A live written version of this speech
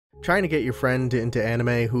Trying to get your friend into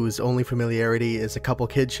anime whose only familiarity is a couple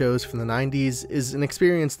kid shows from the 90s is an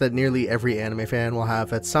experience that nearly every anime fan will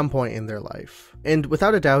have at some point in their life. And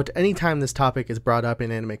without a doubt, anytime this topic is brought up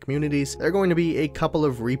in anime communities, there are going to be a couple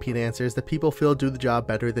of repeat answers that people feel do the job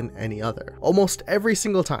better than any other. Almost every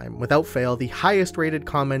single time, without fail, the highest rated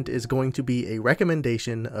comment is going to be a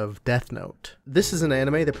recommendation of Death Note. This is an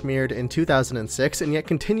anime that premiered in 2006 and yet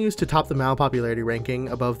continues to top the MAL popularity ranking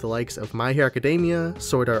above the likes of My Hero Academia,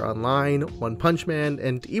 Sword Art Online, One Punch Man,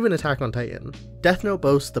 and even Attack on Titan. Death Note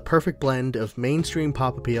boasts the perfect blend of mainstream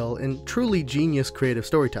pop appeal and truly genius creative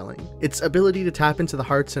storytelling. Its ability to tap into the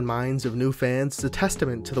hearts and minds of new fans is a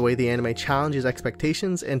testament to the way the anime challenges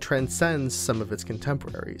expectations and transcends some of its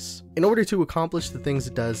contemporaries. In order to accomplish the things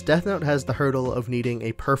it does, Death Note has the hurdle of needing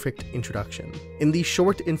a perfect introduction. In the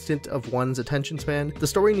short instant of one's attention span, the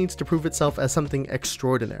story needs to prove itself as something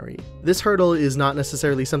extraordinary. This hurdle is not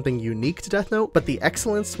necessarily something unique to Death Note, but the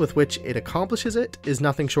excellence with which it accomplishes it is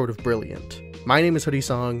nothing short of brilliant. My name is Hoodie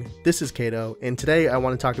Song, this is Kato, and today I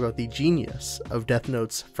want to talk about the genius of Death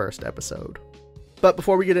Note's first episode. But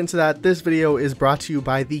before we get into that, this video is brought to you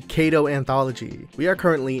by the Kato Anthology. We are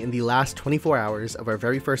currently in the last 24 hours of our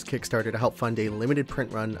very first Kickstarter to help fund a limited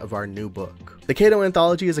print run of our new book. The Kato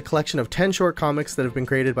Anthology is a collection of 10 short comics that have been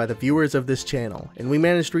created by the viewers of this channel, and we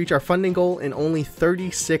managed to reach our funding goal in only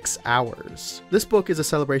 36 hours. This book is a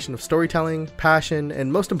celebration of storytelling, passion,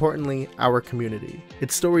 and most importantly, our community.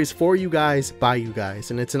 It's stories for you guys, by you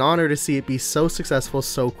guys, and it's an honor to see it be so successful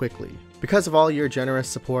so quickly. Because of all your generous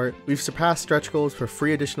support, we've surpassed stretch goals for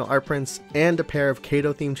free additional art prints and a pair of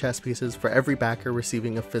Kato-themed chess pieces for every backer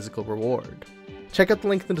receiving a physical reward. Check out the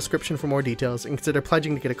link in the description for more details and consider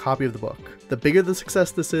pledging to get a copy of the book. The bigger the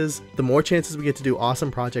success this is, the more chances we get to do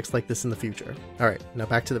awesome projects like this in the future. Alright, now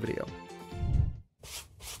back to the video.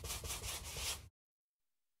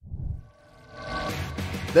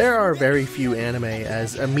 There are very few anime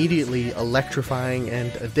as immediately electrifying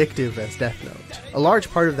and addictive as Death Note. A large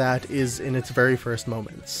part of that is in its very first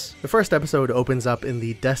moments. The first episode opens up in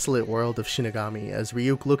the desolate world of Shinigami as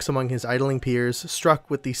Ryuk looks among his idling peers, struck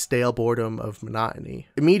with the stale boredom of monotony.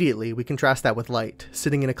 Immediately, we contrast that with Light,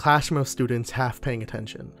 sitting in a classroom of students half paying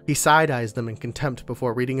attention. He side-eyes them in contempt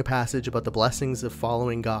before reading a passage about the blessings of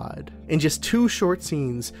following God. In just 2 short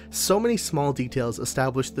scenes, so many small details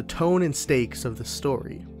establish the tone and stakes of the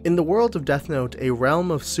story. In the world of Death Note, a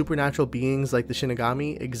realm of supernatural beings like the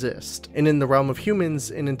Shinigami exist, and in the realm of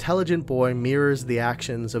humans, an intelligent boy mirrors the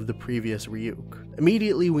actions of the previous Ryuk.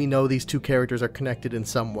 Immediately we know these two characters are connected in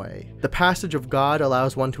some way. The passage of God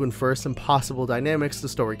allows one to infer some possible dynamics the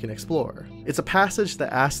story can explore. It's a passage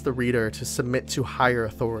that asks the reader to submit to higher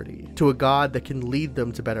authority, to a god that can lead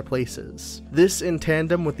them to better places. This, in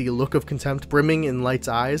tandem with the look of contempt brimming in Light's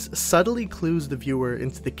eyes, subtly clues the viewer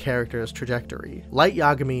into the character's trajectory. Light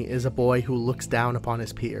Yagami is a boy who looks down upon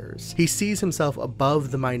his peers. He sees himself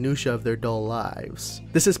above the minutiae of their dull lives.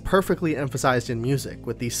 This is perfectly emphasized in music,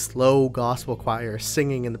 with the slow gospel choir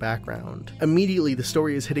singing in the background. Immediately, the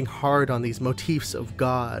story is hitting hard on these motifs of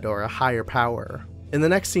God or a higher power. In the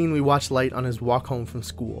next scene, we watch Light on his walk home from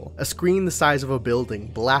school. A screen the size of a building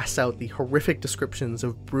blasts out the horrific descriptions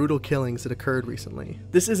of brutal killings that occurred recently.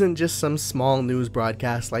 This isn't just some small news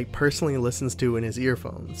broadcast Light personally listens to in his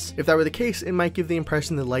earphones. If that were the case, it might give the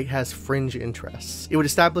impression that Light has fringe interests. It would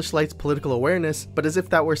establish Light's political awareness, but as if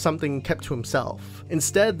that were something kept to himself.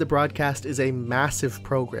 Instead, the broadcast is a massive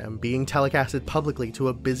program being telecasted publicly to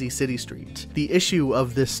a busy city street. The issue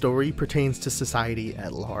of this story pertains to society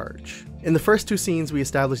at large. In the first 2 scenes, we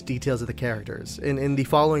establish details of the characters, and in the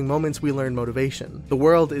following moments we learn motivation. The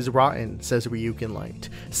world is rotten, says Ryuk in Light.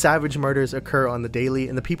 Savage murders occur on the daily,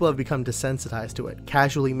 and the people have become desensitized to it,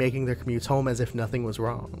 casually making their commutes home as if nothing was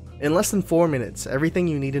wrong. In less than 4 minutes, everything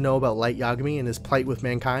you need to know about Light Yagami and his plight with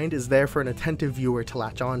mankind is there for an attentive viewer to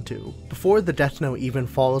latch onto. Before the Death Note even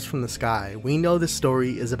falls from the sky, we know this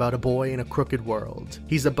story is about a boy in a crooked world.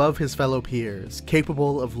 He's above his fellow peers,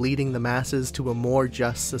 capable of leading the masses to a more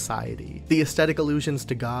just society. The aesthetic allusions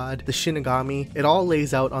to God, the Shinigami, it all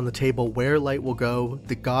lays out on the table where Light will go,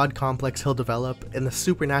 the god complex he'll develop, and the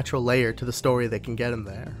supernatural layer to the story that can get him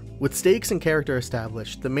there. With stakes and character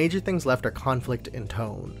established, the major things left are conflict and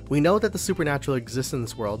tone. We know that the supernatural exists in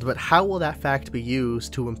this world, but how will that fact be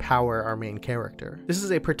used to empower our main character? This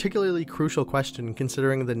is a particularly crucial question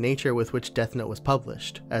considering the nature with which Death Note was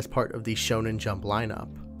published, as part of the Shonen Jump lineup.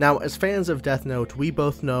 Now, as fans of Death Note, we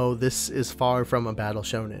both know this is far from a battle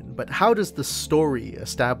shonen, but how does the story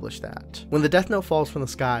establish that? When the Death Note falls from the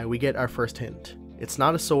sky, we get our first hint. It's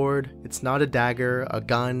not a sword, it's not a dagger, a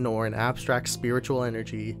gun, or an abstract spiritual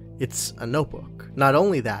energy. it's a notebook. Not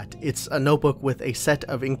only that, it's a notebook with a set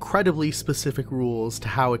of incredibly specific rules to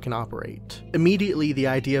how it can operate. Immediately, the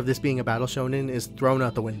idea of this being a battle shonen is thrown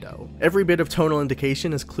out the window. Every bit of tonal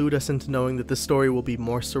indication has clued us into knowing that this story will be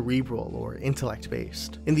more cerebral or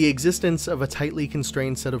intellect-based. And the existence of a tightly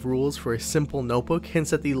constrained set of rules for a simple notebook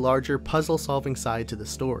hints at the larger puzzle-solving side to the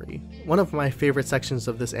story. One of my favorite sections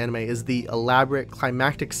of this anime is the elaborate,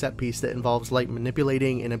 climactic set piece that involves Light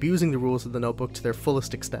manipulating and abusing the rules of the notebook to their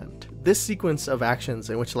fullest extent. This sequence of actions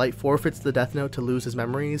in which Light forfeits the Death Note to lose his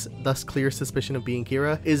memories, thus clears suspicion of being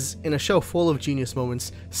Kira, is, in a show full of genius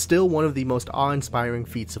moments, still one of the most awe-inspiring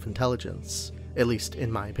feats of intelligence. At least in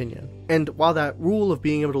my opinion. And while that rule of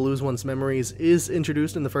being able to lose one's memories is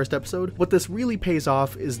introduced in the first episode, what this really pays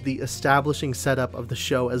off is the establishing setup of the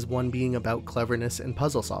show as one being about cleverness and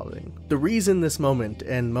puzzle solving. The reason this moment,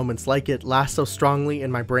 and moments like it, last so strongly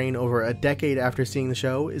in my brain over a decade after seeing the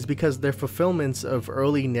show is because they're fulfillments of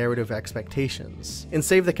early narrative expectations. In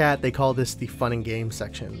Save the Cat, they call this the fun and games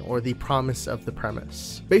section, or the promise of the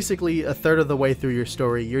premise. Basically, a third of the way through your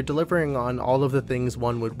story, you're delivering on all of the things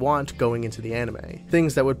one would want going into the anime,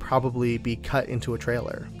 things that would probably be cut into a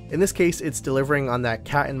trailer. In this case, it's delivering on that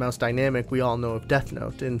cat and mouse dynamic we all know of Death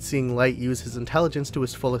Note, and seeing Light use his intelligence to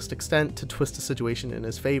his fullest extent to twist the situation in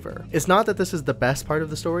his favor. It's not that this is the best part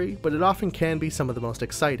of the story, but it often can be some of the most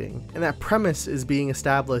exciting, and that premise is being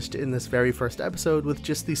established in this very first episode with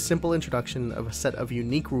just the simple introduction of a set of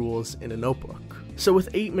unique rules in a notebook. So with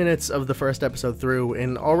 8 minutes of the first episode through,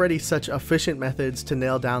 and already such efficient methods to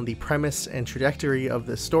nail down the premise and trajectory of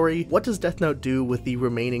this story, what does Death Note do with the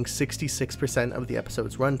remaining 66% of the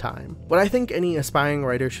episode's runtime? What I think any aspiring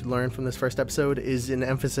writer should learn from this first episode is an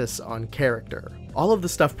emphasis on character. All of the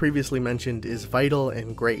stuff previously mentioned is vital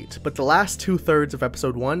and great, but the last 2/3 of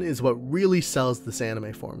episode 1 is what really sells this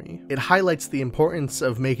anime for me. It highlights the importance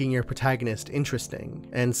of making your protagonist interesting,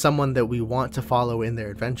 and someone that we want to follow in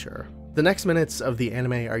their adventure. The next minutes of the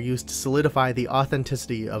anime are used to solidify the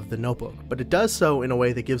authenticity of the notebook, but it does so in a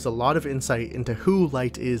way that gives a lot of insight into who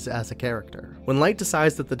Light is as a character. When Light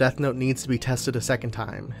decides that the Death Note needs to be tested a second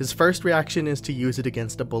time, his first reaction is to use it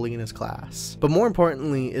against a bully in his class. But more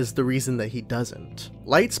importantly is the reason that he doesn't.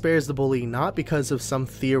 Light spares the bully not because of some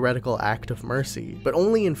theoretical act of mercy, but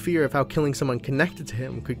only in fear of how killing someone connected to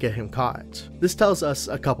him could get him caught. This tells us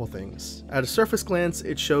a couple things. At a surface glance,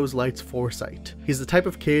 it shows Light's foresight. He's the type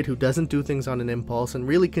of kid who doesn't do things on an impulse and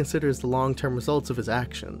really considers the long-term results of his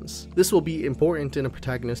actions. This will be important in a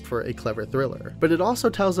protagonist for a clever thriller. But it also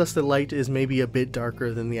tells us that Light is maybe a bit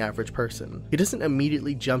darker than the average person. He doesn't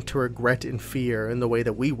immediately jump to regret and fear in the way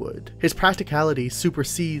that we would. His practicality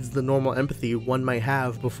supersedes the normal empathy one might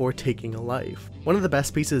have before taking a life. One of the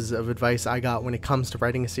best pieces of advice I got when it comes to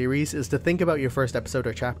writing a series is to think about your first episode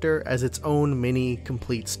or chapter as its own mini,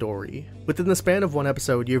 complete story. Within the span of one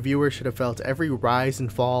episode, your viewer should have felt every rise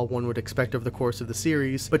and fall one would expect over the course of the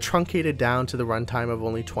series, but truncated down to the runtime of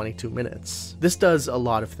only 22 minutes. This does a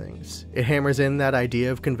lot of things. It hammers in that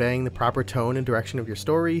idea of conveying the proper tone and direction of your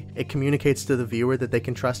story, it communicates to the viewer that they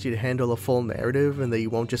can trust you to handle a full narrative and that you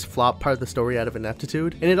won't just flop part of the story out of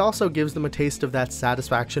ineptitude, and it also gives them a taste of that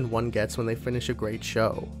satisfaction one gets when they finish a great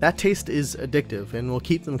show. That taste is addictive and will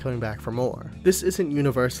keep them coming back for more. This isn't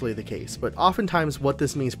universally the case, but oftentimes what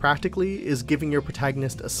this means practically is giving your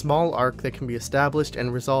protagonist a small arc that can be established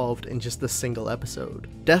and resolved in just a single episode.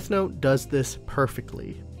 Death Note does this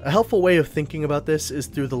perfectly. A helpful way of thinking about this is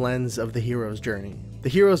through the lens of the hero's journey. The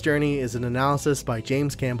hero's journey is an analysis by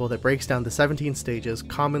James Campbell that breaks down the 17 stages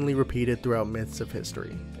commonly repeated throughout myths of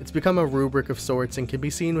history. It's become a rubric of sorts and can be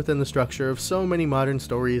seen within the structure of so many modern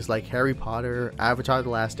stories like Harry Potter, Avatar: The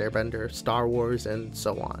Last Airbender, Star Wars, and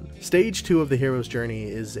so on. Stage 2 of the hero's journey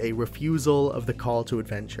is a refusal of the call to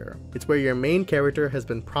adventure. It's where your main character has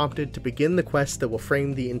been prompted to begin the quest that will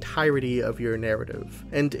frame the entirety of your narrative.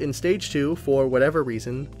 And in stage 2, for whatever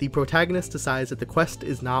reason, the protagonist decides that the quest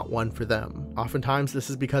is not one for them. Oftentimes this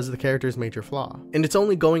is because of the character's major flaw. And it's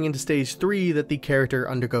only going into stage 3 that the character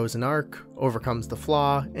undergoes an arc, overcomes the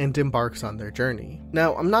flaw, and embarks on their journey.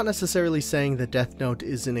 Now, I'm not necessarily saying that Death Note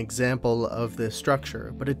is an example of this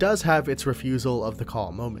structure, but it does have its refusal of the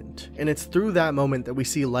call moment. And it's through that moment that we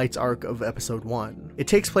see Light's arc of episode 1. It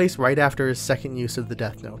takes place right after his second use of the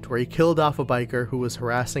Death Note, where he killed off a biker who was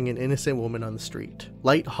harassing an innocent woman on the street.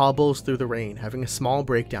 Light hobbles through the rain, having a small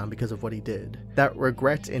breakdown because of what he did. That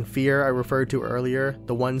regret and fear I referred to earlier,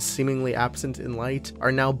 the ones seemingly absent in Light,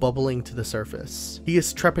 are now bubbling to the surface. He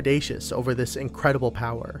is trepidatious over this incredible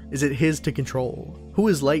power. Is it his to control? Who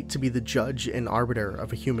is Light to be the judge and arbiter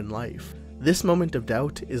of a human life? This moment of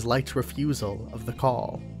doubt is Light's refusal of the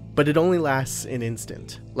call. But it only lasts an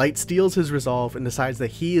instant. Light steals his resolve and decides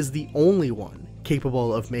that he is the only one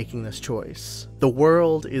capable of making this choice. The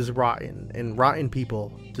world is rotten, and rotten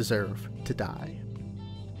people deserve to die.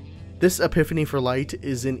 This epiphany for Light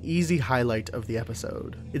is an easy highlight of the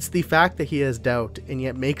episode. It's the fact that he has doubt and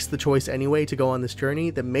yet makes the choice anyway to go on this journey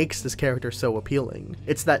that makes this character so appealing.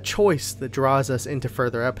 It's that choice that draws us into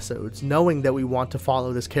further episodes, knowing that we want to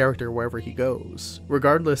follow this character wherever he goes.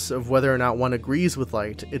 Regardless of whether or not one agrees with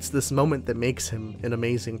Light, it's this moment that makes him an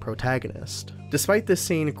amazing protagonist. Despite this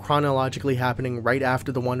scene chronologically happening right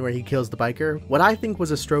after the one where he kills the biker, what I think was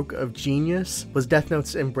a stroke of genius was Death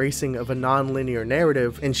Note's embracing of a non-linear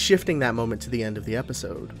narrative and shifting that moment to the end of the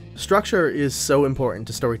episode. Structure is so important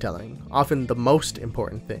to storytelling, often the most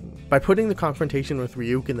important thing. By putting the confrontation with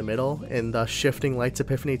Ryuk in the middle, and thus shifting Light's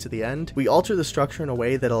epiphany to the end, we alter the structure in a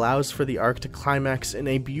way that allows for the arc to climax in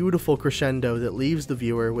a beautiful crescendo that leaves the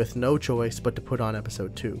viewer with no choice but to put on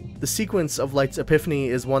episode 2. The sequence of Light's epiphany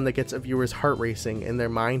is one that gets a viewer's heart racing and their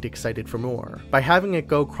mind excited for more. By having it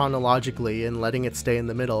go chronologically and letting it stay in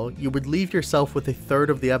the middle, you would leave yourself with a third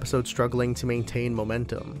of the episode struggling to maintain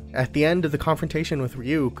momentum. At the end of the confrontation with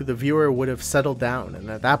Ryuk, the viewer would have settled down,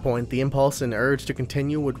 and at that point, the impulse and urge to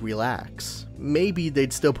continue would relax. Maybe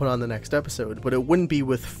they'd still put on the next episode, but it wouldn't be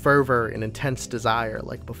with fervor and intense desire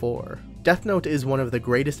like before. Death Note is one of the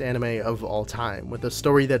greatest anime of all time, with a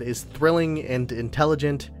story that is thrilling and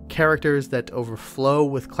intelligent, characters that overflow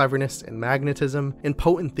with cleverness and magnetism, and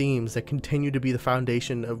potent themes that continue to be the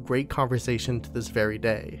foundation of great conversation to this very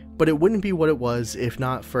day. But it wouldn't be what it was if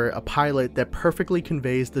not for a pilot that perfectly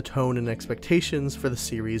conveys the tone and expectations for the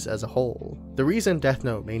series as a whole. The reason Death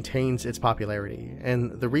Note maintains its popularity,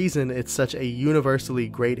 and the reason it's such a universally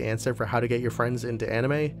great answer for how to get your friends into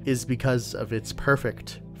anime, is because of its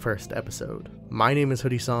perfect first episode. My name is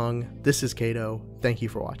Hoodie Song, this is Kato, thank you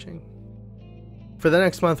for watching. For the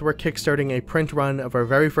next month, we're kickstarting a print run of our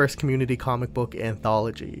very first community comic book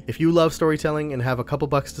anthology. If you love storytelling and have a couple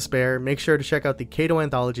bucks to spare, make sure to check out the Kato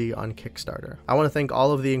Anthology on Kickstarter. I want to thank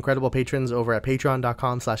all of the incredible patrons over at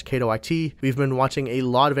patreon.com/KatoIT. We've been watching a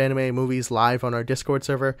lot of anime and movies live on our Discord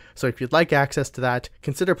server, so if you'd like access to that,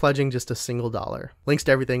 consider pledging just a single $1. Links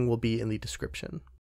to everything will be in the description.